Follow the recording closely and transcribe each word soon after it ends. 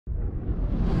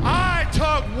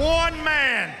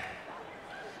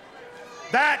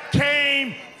That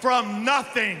came from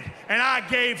nothing, and I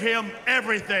gave him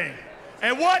everything.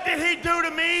 And what did he do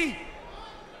to me?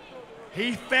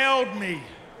 He failed me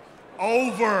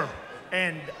over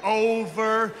and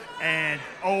over and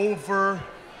over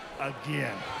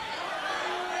again.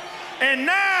 And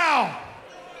now,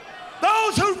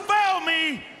 those who fail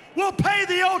me will pay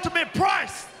the ultimate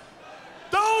price.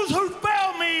 Those who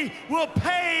fail me will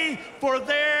pay for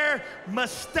their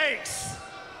mistakes.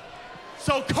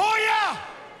 So Koya,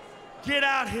 get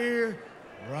out here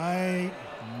right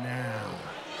now.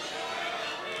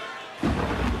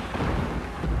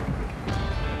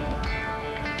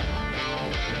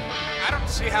 I don't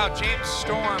see how James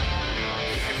Storm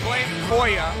can blame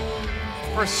Koya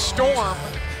for Storm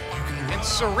and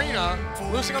Serena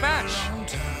losing a match.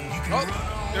 Well,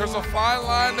 there's a fine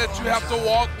line that you have to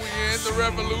walk in the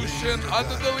Revolution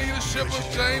under the leadership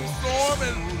of James Storm,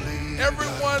 and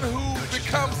everyone who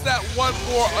becomes that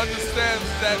 1-4 understands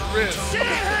that risk.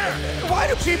 Why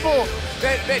do people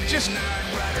that just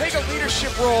take a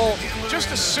leadership role just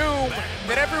assume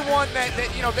that everyone that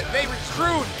they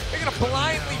recruit, they're gonna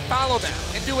blindly follow them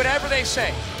and do whatever they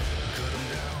say?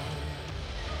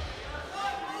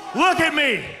 Look at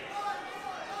me.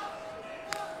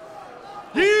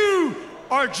 You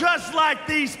are just like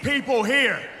these people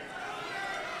here.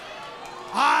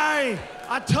 I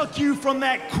took you from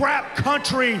that crap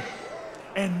country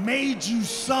and made you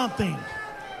something.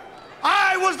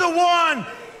 I was the one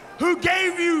who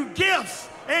gave you gifts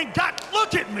and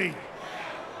look at me.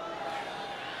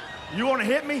 You want to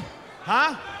hit me?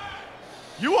 Huh?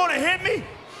 You want to hit me?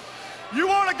 You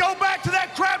want to go back to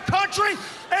that crap country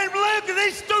and live to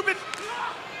these stupid...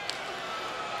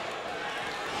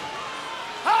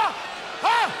 Huh?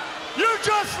 Huh? You're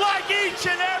just like each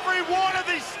and every one of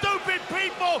these stupid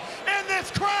people in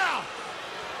this crowd.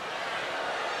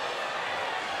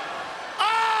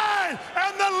 I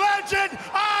am the legend.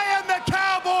 I am the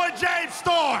Cowboy James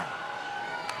Storm.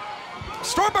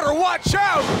 Storm better watch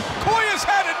out. Koya's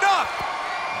had enough.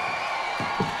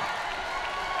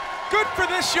 Good for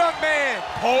this young man.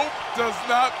 Pope does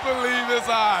not believe his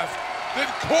eyes. Did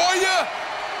Koya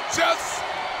just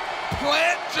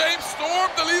plant James Storm,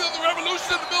 the leader of the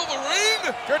Revolution, in the middle of the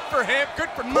ring? Good for him, good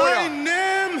for Koya. My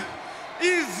name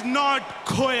is not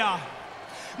Koya.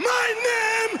 My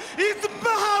name is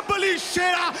Mahabali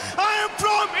Shera. I am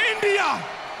from India.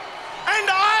 And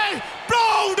I'm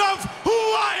proud of who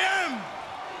I am.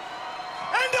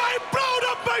 And I'm proud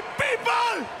of my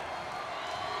people.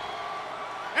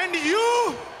 And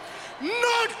you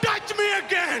not touch me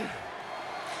again.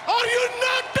 Or you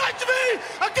not touch me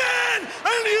again,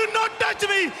 and you not touch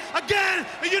me again,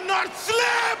 and you not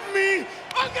slap me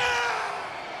again!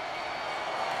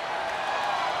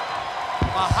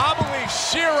 Mahabali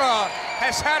Shera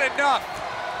has had enough.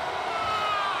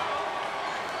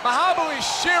 Mahabali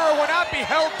Shera will not be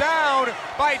held down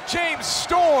by James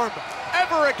Storm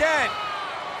ever again.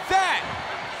 That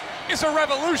is a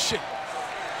revolution.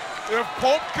 If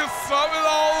Pope can sum it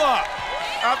all up,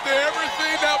 after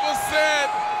everything that was said,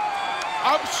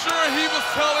 I'm sure he was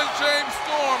telling James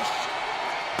Storm,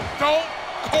 don't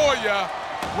Koya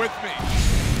with me.